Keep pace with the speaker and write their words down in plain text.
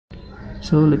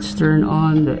So let's turn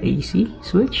on the AC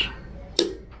switch.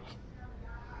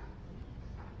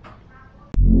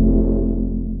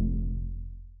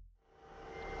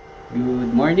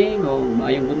 Good morning o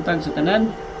maayong buntag sa tanan.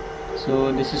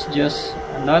 So this is just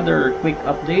another quick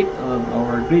update of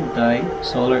our grid tie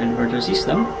solar inverter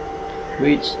system,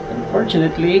 which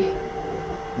unfortunately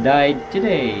died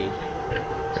today.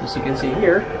 So as you can see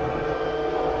here,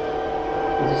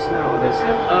 this is now the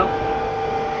setup.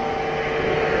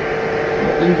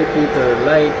 The indicator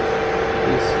light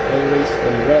is always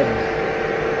in red.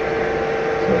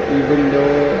 So even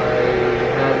though I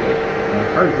have it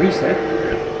hard reset,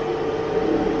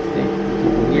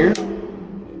 here,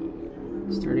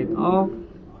 let's turn it off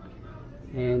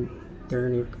and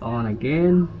turn it on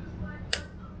again.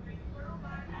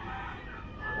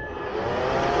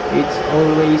 It's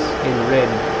always in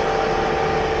red.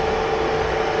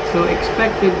 So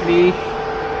expectedly,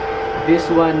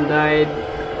 this one died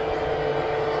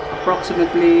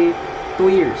approximately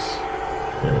 2 years.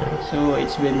 So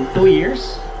it's been 2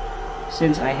 years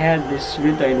since I had this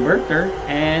grid tie inverter,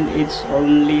 and it's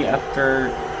only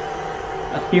after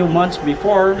a few months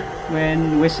before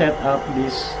when we set up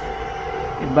this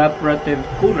evaporative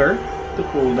cooler to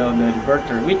cool down the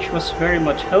inverter, which was very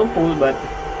much helpful. But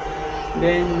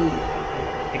then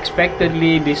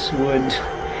expectedly this would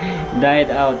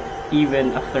died out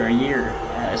even after a year,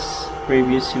 as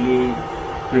previously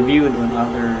reviewed on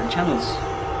other channels.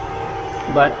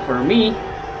 But for me,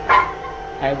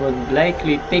 I would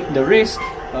likely take the risk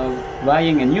of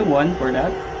buying a new one for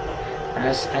that,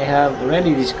 as I have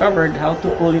already discovered how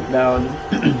to cool it down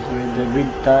with the grid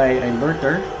tie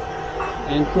inverter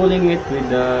and cooling it with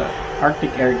the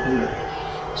Arctic air cooler.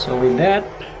 So with that,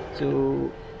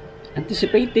 so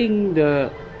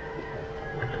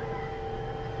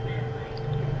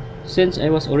since I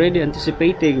was already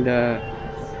anticipating the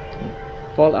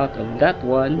fallout of that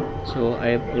one, so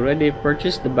I've already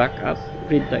purchased the backup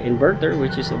grid tie inverter,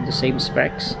 which is of the same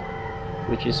specs,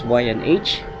 which is Y and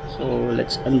H. So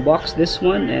let's unbox this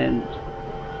one and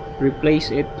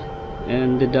replace it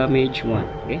and the damaged one.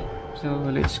 Okay, so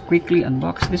let's quickly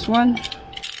unbox this one.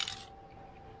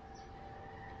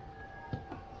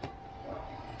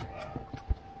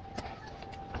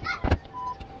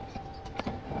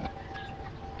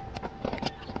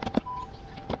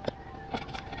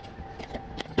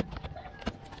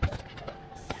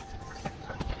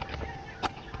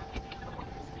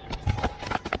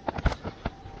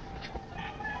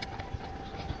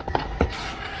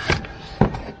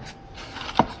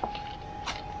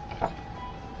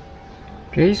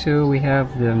 Okay, so we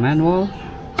have the manual,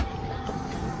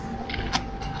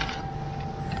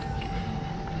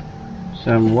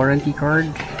 some warranty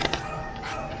card,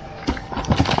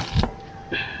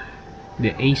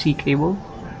 the AC cable,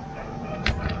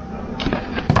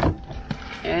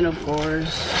 and of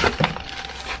course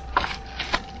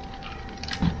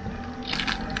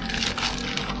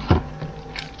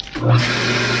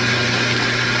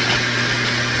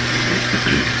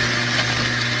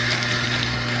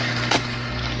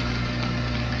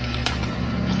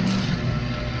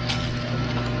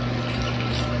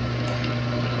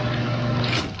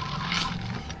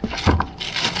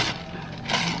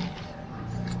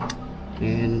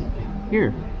and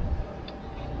here.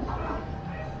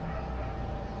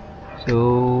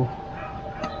 So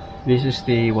this is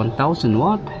the 1000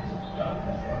 watt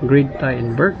grid tie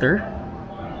inverter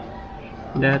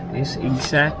that is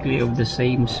exactly of the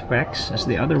same specs as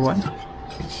the other one.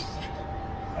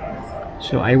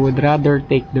 So I would rather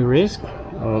take the risk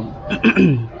of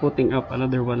putting up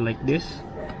another one like this,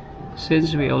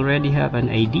 since we already have an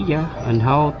idea on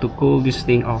how to cool this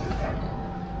thing off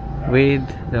with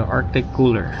the Arctic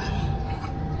cooler.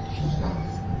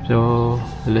 So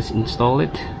let's install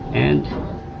it and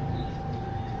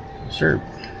serve.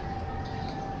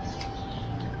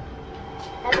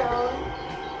 Hello.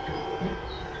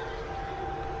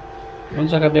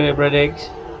 Unsa ka dire, Bradex?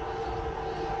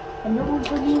 Hello,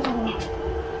 good evening.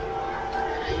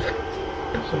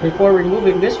 So before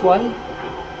removing this one,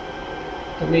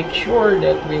 to make sure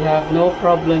that we have no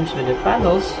problems with the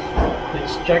panels,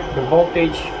 let's check the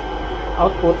voltage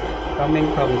output coming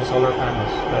from the solar panels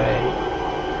by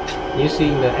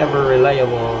using the ever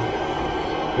reliable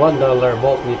 $1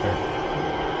 voltmeter.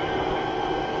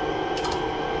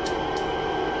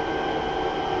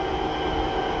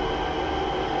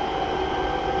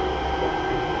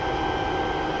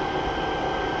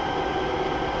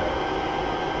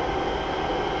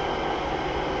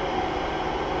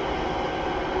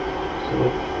 So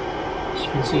as you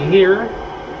can see here,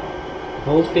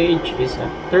 voltage is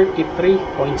at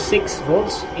 33.6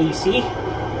 volts AC,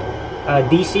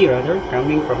 DC rather,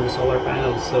 coming from the solar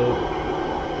panels. So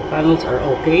the panels are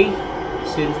okay,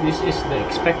 since this is the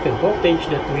expected voltage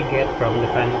that we get from the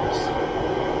panels.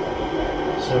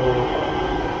 So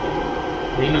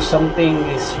really something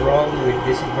is wrong with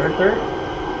this inverter.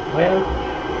 Well,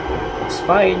 it's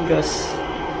fine because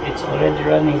it's already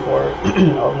running for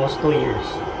almost 2 years.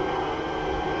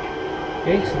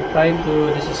 Okay, so time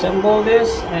to disassemble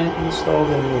this and install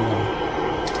the new one.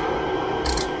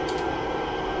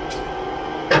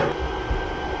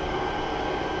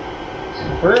 So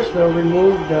first, we'll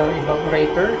remove the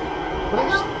evaporator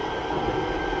first.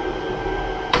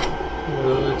 So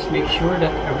let's make sure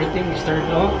that everything is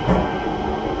turned off.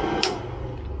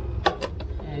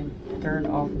 And turn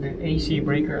off the AC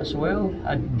breaker as well,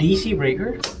 a DC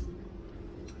breaker.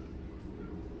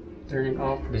 Turning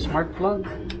off the smart plug.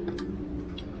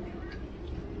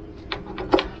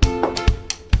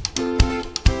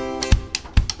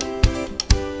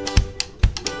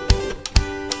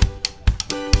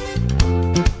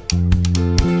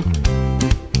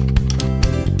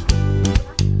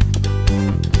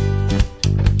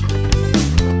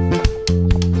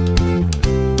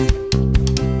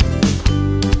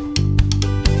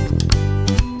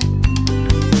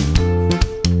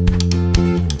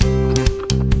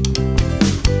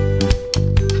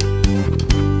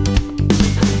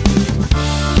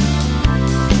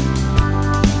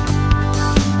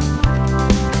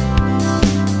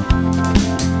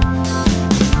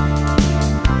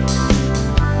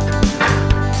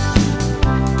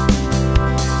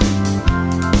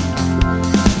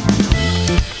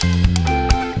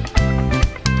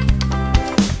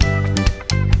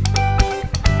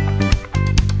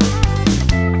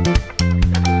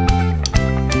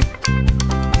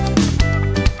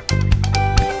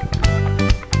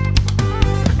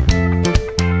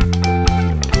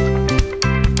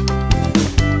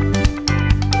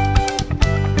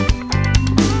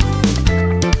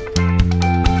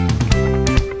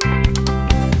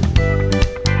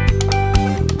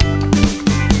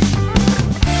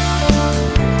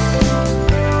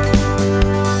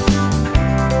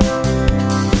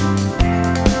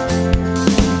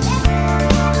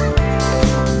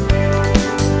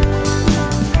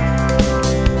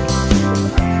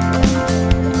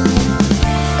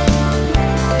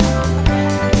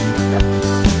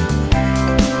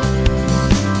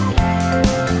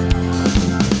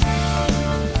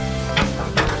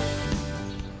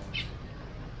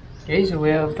 Okay, so we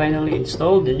have finally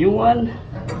installed the new one.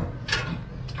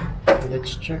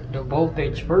 Let's check the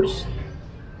voltage first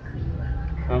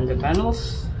from the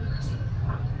panels.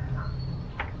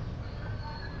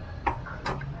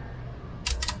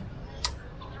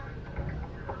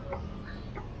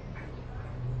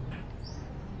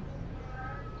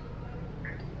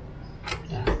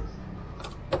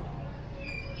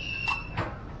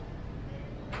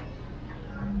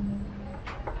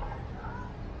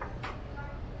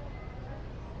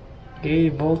 Okay,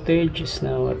 voltage is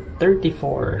now at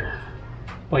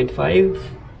 34.5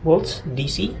 volts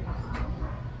DC.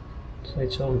 So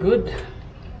it's all good.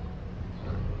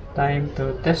 Time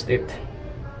to test it.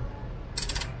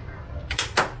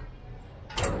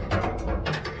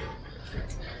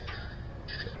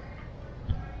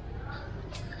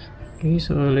 Okay,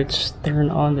 so let's turn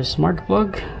on the smart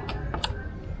plug.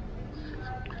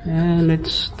 And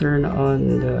let's turn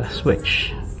on the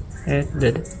switch at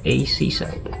the AC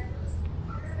side.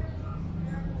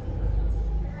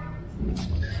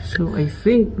 So I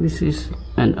think this is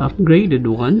an upgraded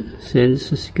one,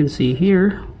 since as you can see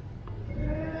here,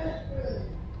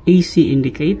 AC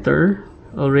indicator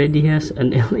already has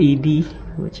an LED,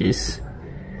 which is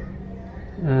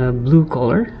blue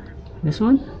color, this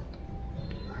one.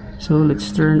 So let's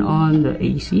turn on the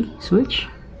AC switch.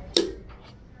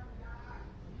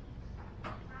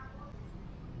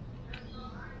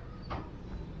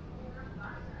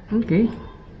 Okay.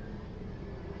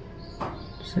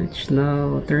 So it's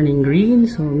now turning green,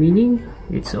 so meaning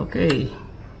it's okay.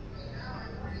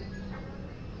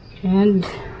 And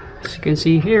as you can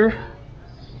see here,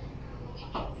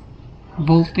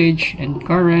 voltage and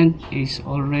current is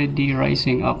already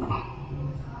rising up.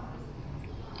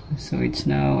 So it's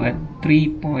now at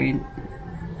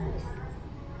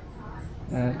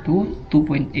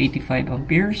 2.85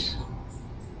 amperes.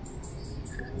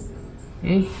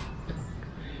 Okay,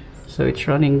 so it's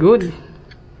running good.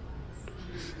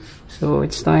 So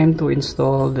it's time to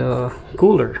install the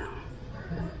cooler.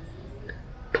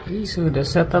 Okay, so the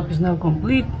setup is now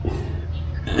complete.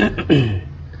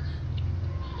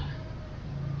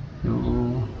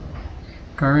 So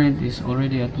current is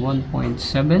already at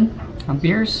 1.7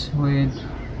 amperes with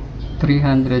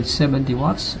 370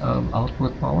 watts of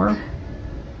output power.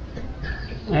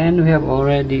 And we have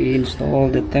already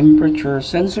installed the temperature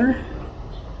sensor.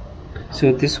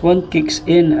 So this one kicks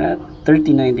in at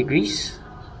 39 degrees.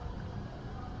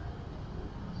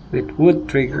 It would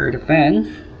trigger the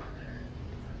fan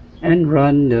and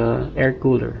run the air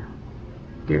cooler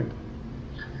here.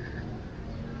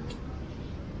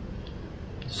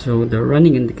 So the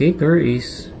running indicator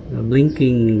is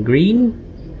blinking green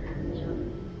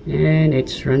and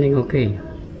it's running okay.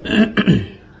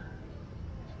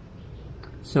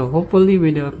 So hopefully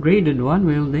with the upgraded one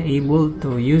we'll be able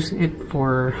to use it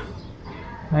for,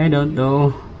 I don't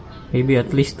know, maybe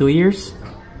at least 2 years.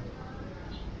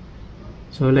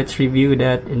 So let's review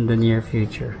that in the near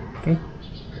future. Okay.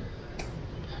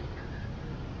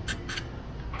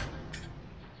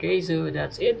 Okay, so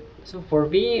that's it. So for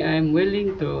me, I'm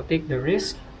willing to take the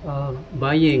risk of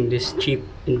buying this cheap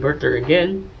inverter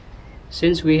again,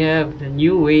 since we have the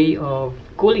new way of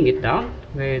cooling it down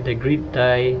with the grid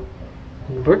tie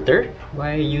inverter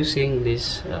by using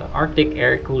this Arctic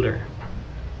air cooler.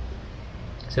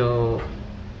 So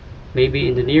maybe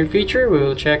in the near future we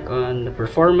will check on the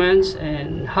performance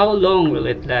and how long will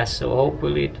it last. So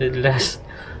hopefully it will last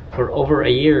for over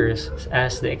a year,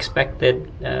 as the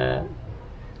expected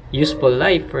useful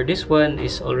life for this one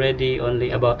is already only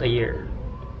about a year.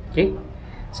 Okay,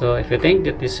 so if you think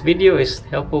that this video is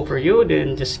helpful for you,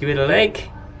 then just give it a like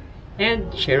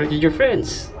and share it with your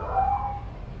friends.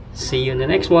 See you in the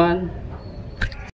next one.